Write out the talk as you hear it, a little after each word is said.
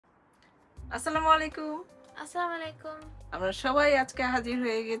আসসালামু আলাইকুম। আসসালামু আলাইকুম। আমরা সবাই আজকে হাজির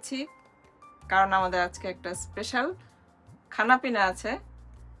হয়ে গেছি কারণ আমাদের আজকে একটা স্পেশাল খানাপিনা আছে।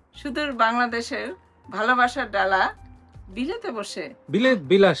 সুদূর বাংলাদেশের ভালোবাসার ডালা বিলেতে বসে বিলেত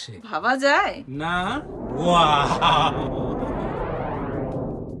বিলাসে ভাবা যায় না। ওয়াও!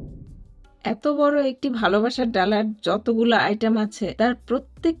 এত বড় একটি ভালোবাসার ডালার যতগুলো আইটেম আছে তার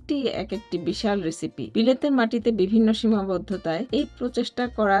প্রত্যেকটি এক একটি বিশাল রেসিপি। বিলেতের মাটিতে বিভিন্ন সীমাবদ্ধতায় এই প্রচেষ্টা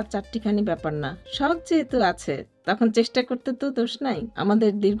করা চারটিখানি ব্যাপার না। শখ যেহেতু আছে তখন চেষ্টা করতে তো দোষ নাই।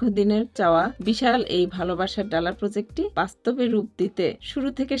 আমাদের দীর্ঘদিনের চাওয়া বিশাল এই ভালোবাসার ডালার প্রজেক্টটি বাস্তবে রূপ দিতে শুরু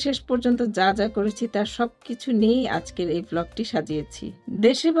থেকে শেষ পর্যন্ত যা যা করেছি তার সবকিছু নিয়েই আজকের এই ব্লগটি সাজিয়েছি।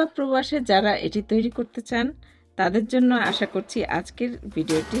 দেশে বা প্রবাসে যারা এটি তৈরি করতে চান তাদের জন্য আশা করছি আজকের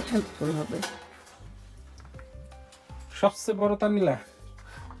ভিডিওটি হেল্পফুল হবে। সবচেয়ে বড় তামিলা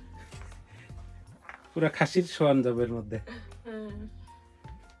পুরা খাসির সোয়ান যাবে এর মধ্যে।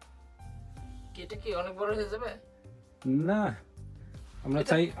 এটা কি অনেক বড় হয়ে যাবে? না, আমরা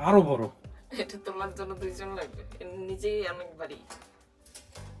চাই আরো বড়। এটা তোমার জন্য দুইজন লাগবে, নিজেই অনেক বাড়ি।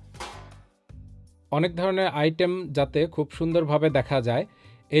 অনেক ধরনের আইটেম যাতে খুব সুন্দরভাবে দেখা যায়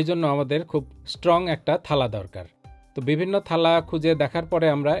এই জন্য আমাদের খুব স্ট্রং একটা থালা দরকার। তো বিভিন্ন থালা খুঁজে দেখার পরে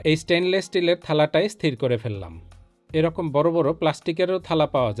আমরা এই স্টেনলেস স্টিলের থালাটাই স্থির করে ফেললাম। এরকম বড় বড় প্লাস্টিকেরও থালা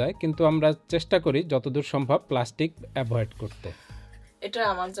পাওয়া যায়, কিন্তু আমরা চেষ্টা করি যতদূর সম্ভব প্লাস্টিক অ্যাভয়েড করতে। এটা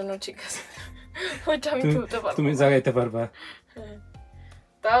আমার জন্য ঠিক আছে, ওইটা আমি তুলতে পারবো। তুমি জাগাইতে পারবা।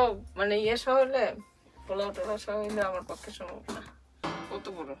 তাও মানে ইয়ে সহ হলে, পোলাও টোলাও সহ হলে আমার পক্ষে সম্ভব না। কত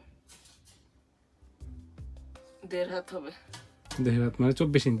বড়? 1.5 হাত হবে। 1.5 হাত মানে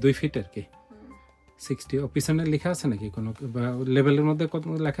 24 ইঞ্চি, 2 ফিট আর কি। 60। ও পিছনে লেখা আছে নাকি কোনো লেভেলের মধ্যে কত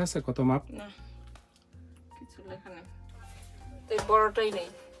লেখা আছে, কত মাপ? না, কিছু লেখা নেই। এই বড়টাই নেই।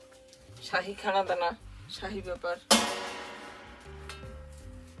 শাহী খানা দানা, শাহী ব্যাপার।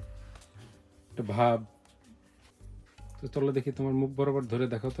 একটা ভাব তো চলো দেখি, তোমার মুখ বরাবর ধরে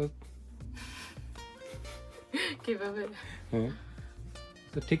দেখো তো কিভাবে। হ্যাঁ,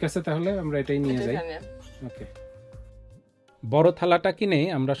 তো ঠিক আছে, তাহলে আমরা এটাই নিয়ে যাই। ওকে, বড় থালাটা কিনে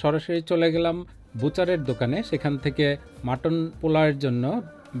আমরা সরাসরি চলে গেলাম বুচারের দোকানে। সেখান থেকে মাটন পোলাওয়ের জন্য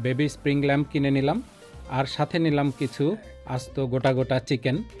বেবি স্প্রিং ল্যাম্প কিনে নিলাম, আর সাথে নিলাম কিছু আস্ত গোটা গোটা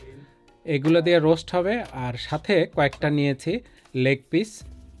চিকেন। এগুলো দিয়ে রোস্ট হবে, আর সাথে কয়েকটা নিয়েছি লেগ পিস,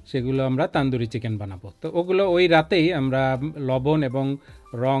 সেগুলো আমরা তান্দুরি চিকেন বানাবো। তো ওগুলো ওই রাতেই আমরা লবণ এবং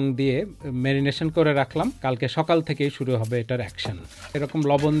রং দিয়ে ম্যারিনেশন করে রাখলাম। কালকে সকাল থেকেই শুরু হবে এটার অ্যাকশন। এরকম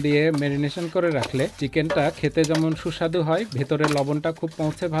লবণ দিয়ে ম্যারিনেশন করে রাখলে চিকেনটা খেতে যেমন সুস্বাদু হয়, ভেতরে লবণটা খুব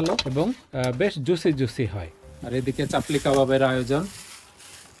পৌঁছে ভালো এবং বেশ জুসি জুসি হয়। আর এদিকে চাপলি কাবাবের আয়োজন।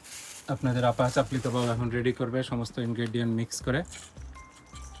 আপনাদের আপা চাপলি কাবাব এখন রেডি করবে সমস্ত ইনগ্রেডিয়েন্ট মিক্স করে।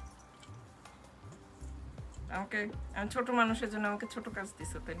 আমাকে, আমি ছোট মানুষের জন্য আমাকে ছোট কাজ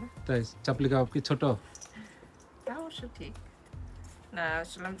দিছো, তাই না? তাই চাপলি কাবাব কি ছোট? তা অবশ্য ঠিক না,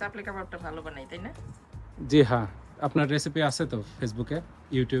 আসলে আমি চাপলি কাবাবটা ভালো বানাই, তাই না? জি হ্যাঁ, আপনার রেসিপি আছে তো ফেসবুকে,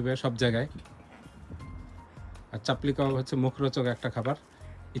 ইউটিউবে, সব জায়গায়। আর চাপলি কাবাব হচ্ছে মুখরোচক একটা খাবার,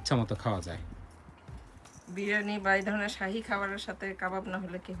 ইচ্ছা মতো খাওয়া যায়। বিরিয়ানি বা এই ধরনের শাহী খাবারের সাথে কাবাব না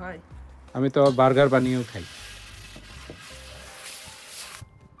হলে কি হয়? আমি তো বার্গার বানিয়েও খাই।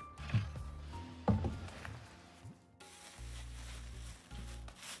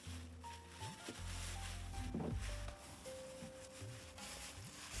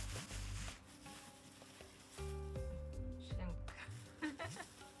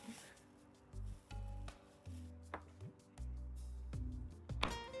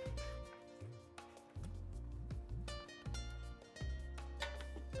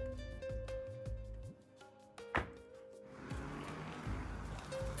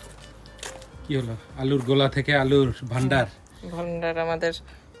 কি হলো? আলুর গোলা থেকে আলুর ভান্ডার। ভান্ডার, আমাদের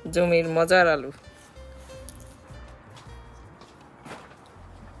জমির মজার আলু।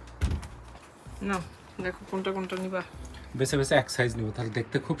 না দেখো কোনটা কোনটা নিবা। বেছে বেছে এক সাইজ নিব, তাহলে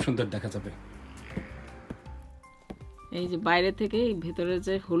দেখতে খুব সুন্দর দেখা যাবে। এই যে বাইরে থেকে ভেতরে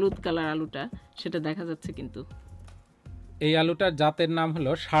যে হলুদ কালার আলুটা সেটা দেখা যাচ্ছে, কিন্তু এই আলুটার জাতের নাম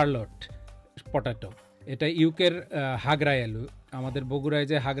হলো শার্লট পটাটো। এটা ইউকের হাগরাই আলু। আমাদের বগুড়ায়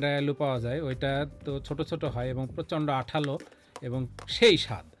যে হাগরাই আলু পাওয়া যায় ওইটা তো ছোট ছোট হয় এবং প্রচণ্ড আঠালো এবং সেই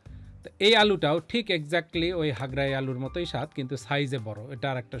স্বাদ। তো এই আলুটাও ঠিক এক্স্যাক্টলি ওই হাগরাই আলুর মতোই স্বাদ, কিন্তু সাইজে বড়। এটা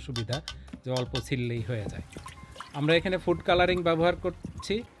আর একটা সুবিধা যে অল্প ছিললেই হয়ে যায়। আমরা এখানে ফুড কালারিং ব্যবহার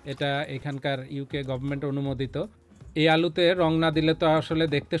করছি, এটা এখানকার ইউকে গভর্নমেন্ট অনুমোদিত। এই আলুতে রং না দিলে তো আসলে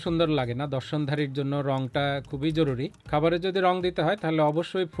দেখতে সুন্দর লাগে না, দর্শনধারীর জন্য রংটা খুবই জরুরি। খাবারে যদি রং দিতে হয় তাহলে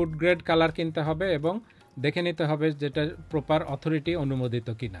অবশ্যই ফুড গ্রেড কালার কিনতে হবে এবং দেখে নিতে হবে যেটা প্রপার অথরিটি অনুমোদিত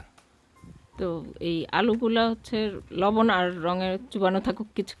কিনা। তো এই আলুগুলা হচ্ছে লবণ আর রঙের চুবানো থাকুক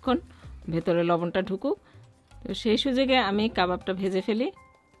কিছুক্ষণ, ভেতরে লবণটা ঢুকুক। তো সেই সুযোগে আমি কাবাবটা ভেজে ফেলি।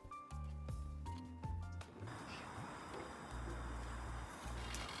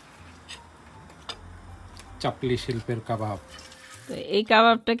 চাপলি শিল্পের কাবাব। তো এই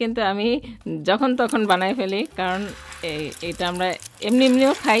কাবাবটা কিন্তু আমি যখন তখন বানাই ফেলি, কারণ এটা আমরা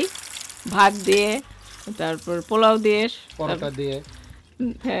এমনিও খাই, ভাত দিয়ে, তারপর পোলাও দিয়ে, পরোটা দিয়ে,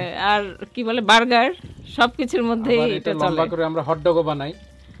 হ্যাঁ, আর কি বলে বার্গার, সব কিছুর মধ্যেই এটা চলে। লম্বা করে আমরা হটডগও বানাই।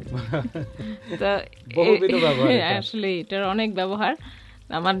 তো বহুবিধ ব্যবহার এটা। আসলে এটার অনেক ব্যবহার,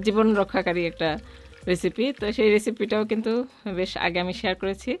 আমার জীবন রক্ষাকারী একটা রেসিপি। তো সেই রেসিপিটাও কিন্তু বেশ আগে আমি শেয়ার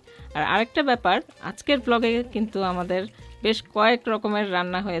করেছি। আর আরেকটা ব্যাপার, আজকের ব্লগে কিন্তু আমাদের বেশ কয়েক রকমের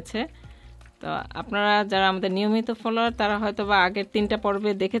রান্না হয়েছে। তো আপনারা যারা আমাদের নিয়মিত ফলোয়ার তারা হয়তো বা আগের 3টা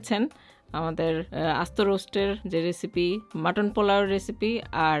পর্বে দেখেছেন আমাদের আস্ত রোস্টের যে রেসিপি, মাটন পোলাওর রেসিপি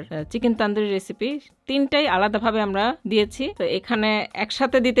আর চিকেন তান্দুরি রেসিপি, 3টাই আলাদাভাবে আমরা দিয়েছি। তো এখানে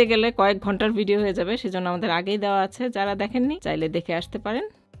একসাথে দিতে গেলে কয়েক ঘন্টার ভিডিও হয়ে যাবে, সেজন্য আমাদের আগেই দেওয়া আছে, যারা দেখেননি চাইলে দেখে আসতে পারেন।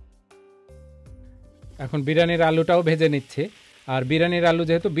 এখন বিরিয়ানির আলুটাও ভেজে নিচ্ছে। আর বিরিয়ানির আলু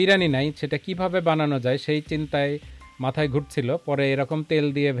যেহেতু বিরিয়ানি নাই, সেটা কিভাবে বানানো যায় সেই চিন্তায় মাথায় ঘুরছিল। পরে এরকম তেল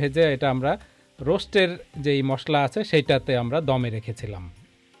দিয়ে ভেজে এটা আমরা রোস্টের যেই মশলা আছে সেইটাতে আমরা দমে রেখেছিলাম।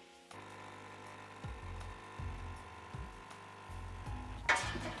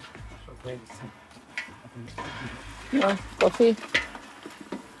 কফি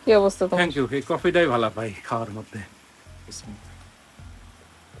কি অবস্থা? Thank you. এই কফিটাই ভালো পাই খাওয়ার মধ্যে।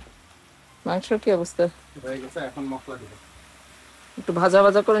 মাংস কি অবস্থা? হয়ে গেছে, এখন মশলা দিব। একটু ভাজা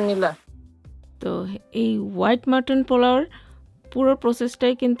ভাজা করে নিলা। তো এই হোয়াইট মাটন পোলাওর পুরো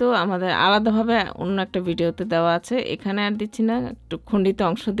প্রসেসটাই কিন্তু আমাদের আলাদাভাবে অন্য একটা ভিডিওতে দেওয়া আছে, এখানে আর দিচ্ছি না, একটু খণ্ডিত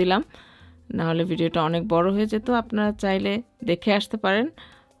অংশ দিলাম, না হলে ভিডিওটা অনেক বড় হয়ে যেত। আপনারা চাইলে দেখে আসতে পারেন,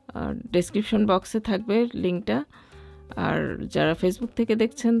 ডেসক্রিপশন বক্সে থাকবে লিঙ্কটা। আর যারা ফেসবুক থেকে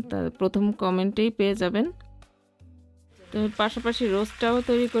দেখছেন তার প্রথম কমেন্টেই পেয়ে যাবেন। তো এর পাশাপাশি রোস্টটাও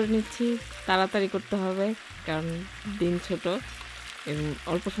তৈরি করে নিচ্ছি, তাড়াতাড়ি করতে হবে কারণ দিন ছোট এবং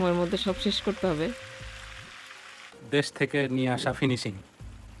অল্প সময়ের মধ্যে সব শেষ করতে হবে। দেশ থেকে নিয়ে আসা ফিনিশিং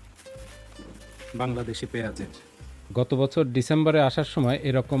বাংলাদেশি পেঁয়াজের। গত বছর ডিসেম্বরে আসার সময়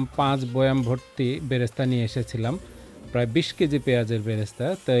এরকম 5 বয়াম ভর্তি বেরেস্তা নিয়ে এসেছিলাম, প্রায় 20 কেজি পেঁয়াজের বেরেস্তা।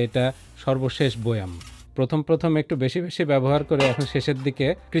 তো এটা সর্বশেষ বয়াম। প্রথম একটু বেশি বেশি ব্যবহার করে এখন শেষের দিকে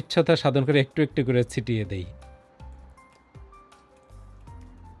কৃচ্ছতা সাধন করে একটু একটু করে ছিটিয়ে দেই।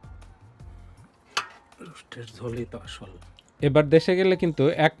 রোস্টের ঝোলই তো আসল। এবার দেশে গেলে কিন্তু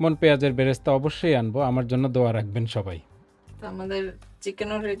 1 মণ পেঁয়াজের বেরেস্তা অবশ্যই আনবো, আমার জন্য দোয়া রাখবেন সবাই। আমাদের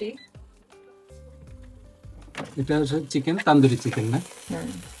চিকেনও রেডি। এটা হচ্ছে চিকেন, তান্দুরি চিকেন না?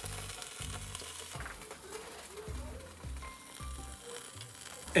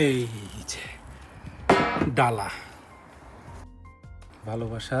 এই যে ডালা,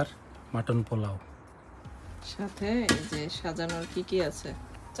 ভালোবাসার মাটন পোলাও, সাথে এই যে সাজানোর কি আছে,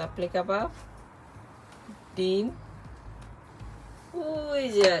 চাপলি কাবাব, ডিম,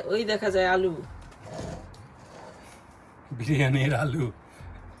 ওই দেখা যায় আলু, বিরিয়ানির আলু,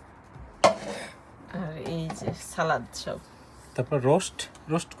 আর এই যে সালাদ সব। তারপর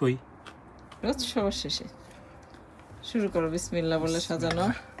রোস্ট কই? রোস্ট সবার শেষে। শুরু করো বিসমিল্লাহ বলে সাজানো।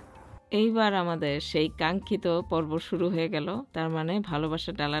 এইবার আমাদের সেই কাঙ্ক্ষিত পর্ব শুরু হয়ে গেল, তার মানে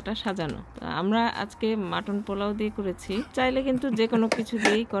ভালোবাসার ডালাটা সাজানো। তো আমরা আজকে মাটন পোলাও দিয়ে করেছি, চাইলে কিন্তু যে কোনো কিছু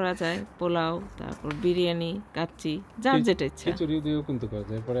দিয়েই করা যায়, পোলাও, তারপর বিরিয়ানি, কাচ্চি, যার যেটা ইচ্ছা। খিচুড়ি দিয়েও কিন্তু করা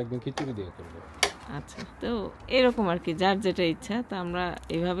যায়, পরে একদম খিচুড়ি দিয়ে করব। আচ্ছা, তো এরকম আর কি, যার যেটা ইচ্ছা। তো আমরা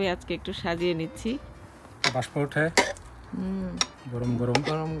এইভাবে আজকে একটু সাজিয়ে নিচ্ছি। বাষ্প ওঠে, গরম গরম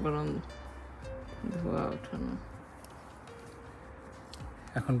গরম গরম ধোয়া ওঠানো।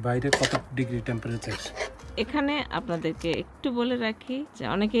 এখন বাইরে কত ডিগ্রি টেম্পারেচার? এখানে আপনাদেরকে একটু বলে রাখি যে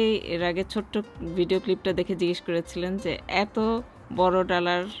অনেকেই এর আগে ছোট্ট ভিডিও ক্লিপটা দেখে জিজ্ঞেস করেছিলেন যে এত বড়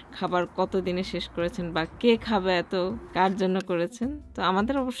ডালার খাবার কত দিনে শেষ করেছেন বা কে খাবে, এত কার জন্য করেছেন। তো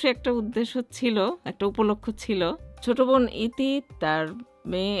আমাদের অবশ্যই একটা উদ্দেশ্য ছিল, একটা উপলক্ষ ছিল। ছোট বোন ইতি, তার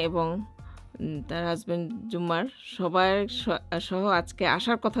মেয়ে এবং তার হাজবেন্ড জুম্মার সবার সহ আজকে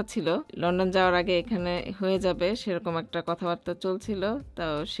আসার কথা ছিল। লন্ডন যাওয়ার আগে এখানে হয়ে যাবে সেরকম একটা কথাবার্তা চলছিল। তো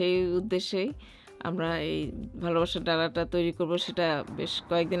সেই উদ্দেশ্যেই আমরা এই ভালোবাসার ডালাটা তৈরি করব, সেটা বেশ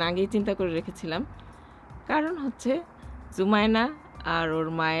কয়েকদিন আগেই চিন্তা করে রেখেছিলাম। কারণ হচ্ছে জুমাইনা আর ওর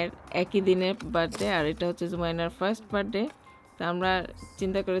মায়ের একই দিনে বার্থডে, আর এটা হচ্ছে জুমাইনার ফার্স্ট বার্থডে। তো আমরা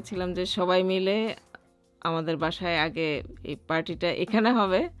চিন্তা করেছিলাম যে সবাই মিলে আমাদের বাসায় আগে এই পার্টিটা এখানে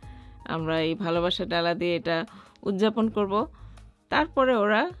হবে, আমরা এই ভালোবাসার ডালা দিয়ে এটা উদযাপন করব। তারপরে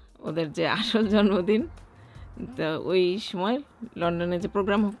ওরা ওদের যে আসল জন্মদিন তো ওই সময় লন্ডনে যে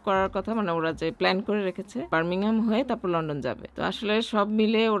প্রোগ্রাম করার কথা, মানে ওরা যে প্ল্যান করে রেখেছে বার্মিংহাম হয়ে তারপর লন্ডন যাবে। তো আসলে সব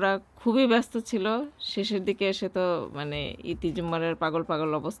মিলে ওরা খুবই ব্যস্ত ছিল। শেষের দিকে এসে তো মানে ইতিজুম্মারের পাগল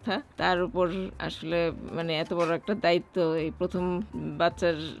পাগল অবস্থা। তার উপর আসলে মানে এত বড় একটা দায়িত্ব, এই প্রথম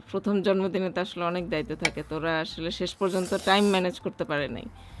বাচ্চার প্রথম জন্মদিনে তো আসলে অনেক দায়িত্ব থাকে। তো ওরা আসলে শেষ পর্যন্ত টাইম ম্যানেজ করতে পারে নাই।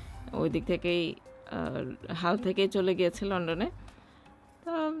 ওই দিক থেকেই হাল থেকেই চলে গিয়েছে লন্ডনে।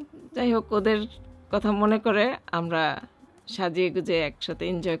 তো যাই হোক, ওদের কথা মনে করে আমরা সাজিয়ে গুজে একসাথে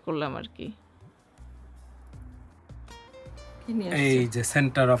এনজয় করলাম আর কি। এই যে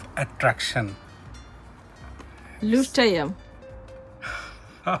সেন্টার অফ অ্যাট্রাকশন লুস্টাইয়াম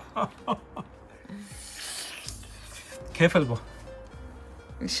খেয়ে ফেলবো।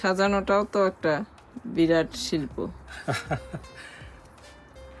 সাজানোটাও তো একটা বিরাট শিল্প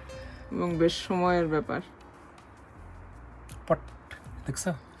এবং বেশ সময়ের ব্যাপার। পট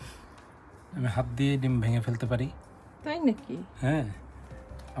দেখছো, আমি হাত দিয়ে ডিম ভেঙে ফেলতে পারি। তাই নাকি? হ্যাঁ,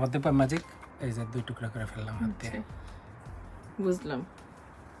 আবার দেখবা ম্যাজিক। এই যে 2 টুকরা করে ফেললাম হাত দিয়ে। বুঝলাম।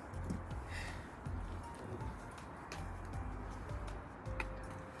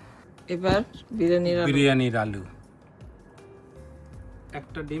 এবার বিরিয়ানির আলু,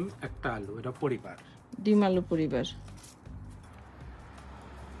 একটা ডিম একটা আলু, এটা পরিবার। ডিম আলু পরিবার।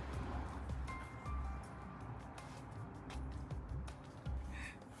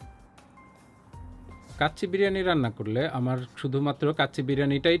 কাচ্চি বিরিয়ানি রান্না করলে আমার শুধুমাত্র কাচ্চি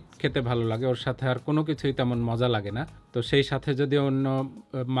বিরিয়ানিটাই খেতে ভালো লাগে, ওর সাথে আর কোনো কিছুই তেমন মজা লাগে না। তো সেই সাথে যদি অন্য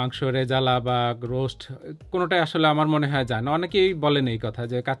মাংস, রেজালা বা রোস্ট কোনোটাই আসলে আমার মনে হয় যায় না। অনেকেই বলেন এই কথা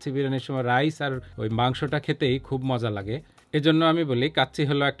যে কাচ্চি বিরিয়ানির সময় রাইস আর ওই মাংসটা খেতেই খুব মজা লাগে। এজন্য আমি বলি কাচ্চি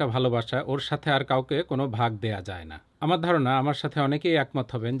হলো একটা ভালোবাসা, ওর সাথে আর কাউকে কোনো ভাগ দেয়া যায় না। আমার ধারণা আমার সাথে অনেকেই একমত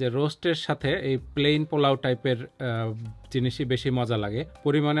হবেন যে রোস্টের সাথে এই প্লেন পোলাও টাইপের জিনিসই বেশি মজা লাগে।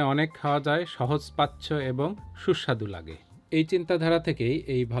 পরিমাণে অনেক খাওয়া যায়, সহজপাচ্য এবং সুস্বাদু লাগে। এই চিন্তাধারা থেকেই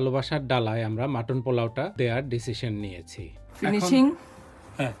এই ভালোবাসার ডালায় আমরা মাটন পোলাওটা দেওয়ার ডিসিশন নিয়েছি। ফিনিশিং,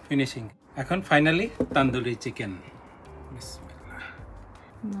 হ্যাঁ ফিনিশিং। এখন ফাইনালি তান্দুরি চিকেন। বিসমিল্লাহ।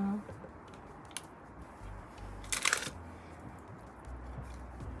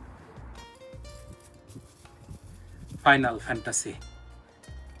 Final fantasy.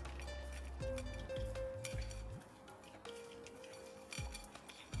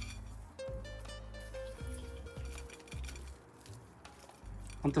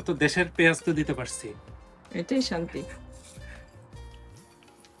 অন্তত দেশের পেঁয়াজ তো দিতে পারছি, এটাই শান্তি।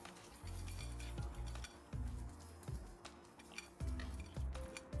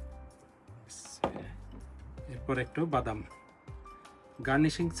 এরপর একটু বাদাম।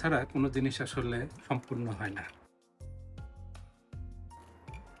 গার্নিশিং ছাড়া কোনো জিনিস আসলে সম্পূর্ণ হয় না।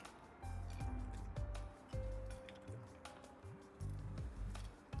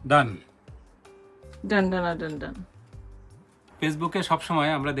 ডান ডান ডান ডান ডান। ফেসবুকে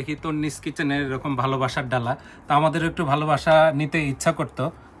সবসময় আমরা দেখি তন্নিস কিচেনের এরকম ভালোবাসার ডালা, তা আমাদের একটু ভালোবাসা নিতে ইচ্ছা করতো।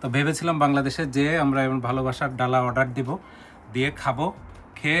 তো ভেবেছিলাম বাংলাদেশে যে আমরা এমন ভালোবাসার ডালা অর্ডার দিব, দিয়ে খাবো,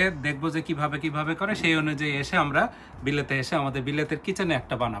 খেয়ে দেখবো যে কিভাবে করে, সেই অনুযায়ী এসে আমরা বিলেতে এসে আমাদের বিলেতের কিচেনে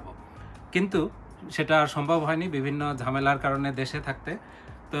একটা বানাবো। কিন্তু সেটা আর সম্ভব হয়নি বিভিন্ন ঝামেলার কারণে দেশে থাকতে।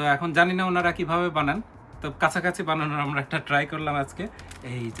 তো এখন জানি না ওনারা কিভাবে বানান, তো কাছাকাছি বানানোর আমরা একটা ট্রাই করলাম আজকে।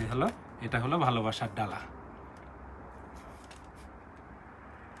 এই যে হলো, এটা হলো ভালোবাসার ডালা।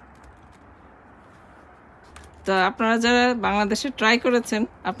 তো আপনারা যারা বাংলাদেশে ট্রাই করেছেন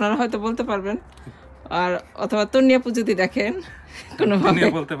আপনারা হয়তো বলতে পারবেন, আর অথবা তন্নিয়াপু যদি দেখেন কোনোভাবে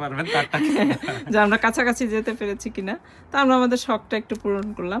বলতে পারবেন তারটা যে আমরা কাছাকাছি যেতে পেরেছি কিনা। তো আমরা আমাদের শখটা একটু পূরণ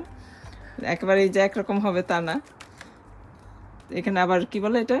করলাম। একেবারে যে একরকম হবে তা না, এখানে আবার কি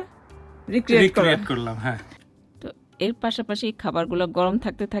বলে এটা রিক্রিয়েট করলাম। হ্যাঁ, তো এর পাশাপাশি খাবারগুলো গরম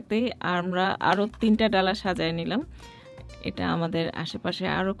থাকতে থাকতেই আমরা আরও 3টা ডালা সাজায় নিলাম। এটা আমাদের আশেপাশে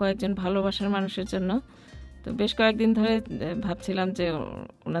আরও কয়েকজন ভালোবাসার মানুষের জন্য। তো বেশ কয়েকদিন ধরে ভাবছিলাম যে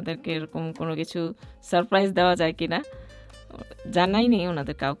ওনাদেরকে এরকম কোনো কিছু সারপ্রাইজ দেওয়া যায় কিনা। জানাই নেই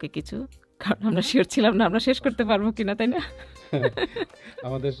ওনাদের কাউকে কিছু, কারণ আমরা শিওর ছিলাম না আমরা শেষ করতে পারবো কিনা, তাই না?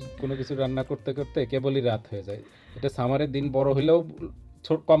 আমাদের কোনো কিছু রান্না করতে করতে কেবলই রাত হয়ে যায়। এটা সামারের দিন বড় হইলেও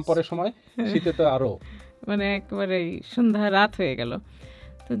কম পরে সময়, শীতে তো আরো মানে একেবারে সন্ধ্যা রাত হয়ে গেল।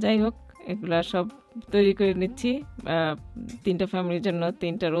 তো যাই হোক, এগুলা সব তৈরি করে নিচ্ছি 3টা ফ্যামিলির জন্য,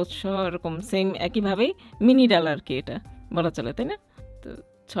 3টা রোস্ট সহ এরকম সেম একইভাবেই মিনি ডাল আর কি এটা বলা চলে, তাই না? তো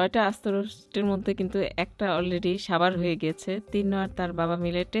 6টা আস্ত রোস্টের মধ্যে কিন্তু একটা অলরেডি সাবার হয়ে গিয়েছে। 3 আর তার বাবা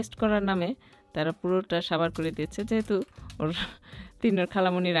মিলে টেস্ট করার নামে তারা পুরোটা সাবার করে দিয়েছে, যেহেতু ওর 3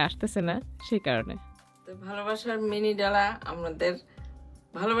 খালামণিরা আসতেছে না সেই কারণে। তো ভালোবাসার মিনি ডালা আমাদের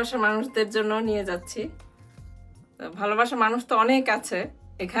ভালোবাসার মানুষদের জন্য নিয়ে যাচ্ছি। ভালোবাসার মানুষ তো অনেক আছে,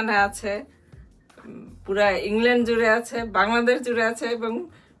 এখানে আছে পুরা ইংল্যান্ড জুড়ে আছে, বাংলাদেশ জুড়ে আছে এবং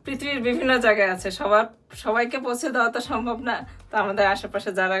পৃথিবীর বিভিন্ন জায়গায় আছে। সবাইকে পৌঁছে দেওয়া তো সম্ভব না, তো আমাদের আশেপাশে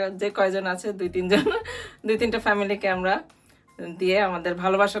যারা যে কয়জন আছে 2-3টা ফ্যামিলিকে আমরা দিয়ে আমাদের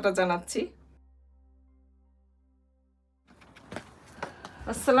ভালোবাসাটা জানাচ্ছি।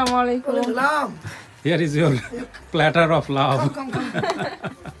 আসসালামু আলাইকুম। Here is your platter of love.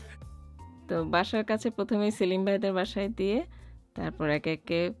 তো বাসার কাছে প্রথমেই সেলিম ভাইদের বাসায় দিয়ে তারপর একে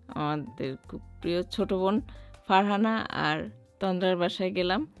একে আমাদের খুব প্রিয় ছোট বোন ফারহানা আর তন্দ্রার বাসায়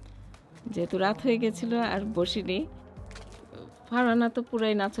গেলাম। যেহেতু রাত হয়ে গেছিল আর বসিনি। ফারহানা তো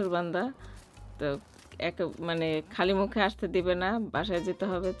পুরাই নাছোড়বান্দা, তো মানে খালি মুখে আসতে দিবে না, বাসায় যেতে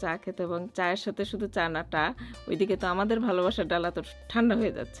হবে চা খেতে, এবং চায়ের সাথে শুধু চা না টা, ওইদিকে তো আমাদের ভালোবাসার ডালা তো ঠান্ডা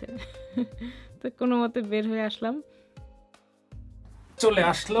হয়ে যাচ্ছে। তো কোনো মতে বের হয়ে আসলাম। চলে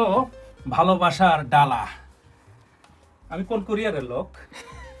আসলো ভালোবাসার ডালা। আমি কোন কুরিয়ারের লোক?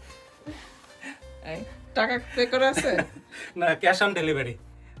 টাকা পে করে আছে না, ক্যাশ অন ডেলিভারি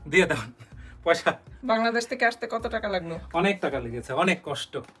দিয়ে দাও পয়সা। বাংলাদেশ থেকে আসতে কত টাকা লাগলো? অনেক টাকা লেগেছে, অনেক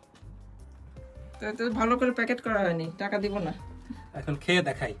কষ্ট। তো ভালো করে প্যাকেট করা হয়নি, টাকা দিব না। এখন খেয়ে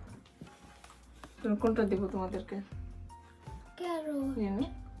দেখাই। কোনটা দিব তোমাদেরকে? ক্যারোট।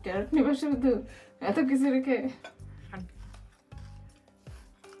 ক্যারট নিবে শুধু, এত কিছু রেখে?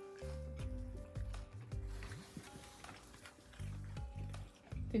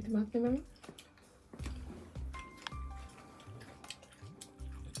 ভাত নেবেন?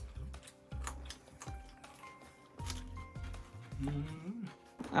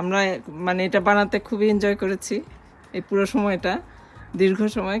 আমরা মানে এটা বানাতে খুবই এনজয় করেছি, এই পুরো সময়টা, দীর্ঘ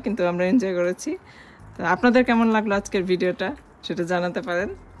সময়, কিন্তু আমরা এনজয় করেছি। তো আপনাদের কেমন লাগলো আজকের ভিডিওটা সেটা জানাতে পারেন।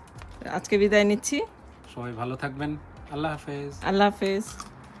 আজকে বিদায় নিচ্ছি, সবাই ভালো থাকবেন। আল্লাহ হাফেজ। আল্লাহ হাফেজ।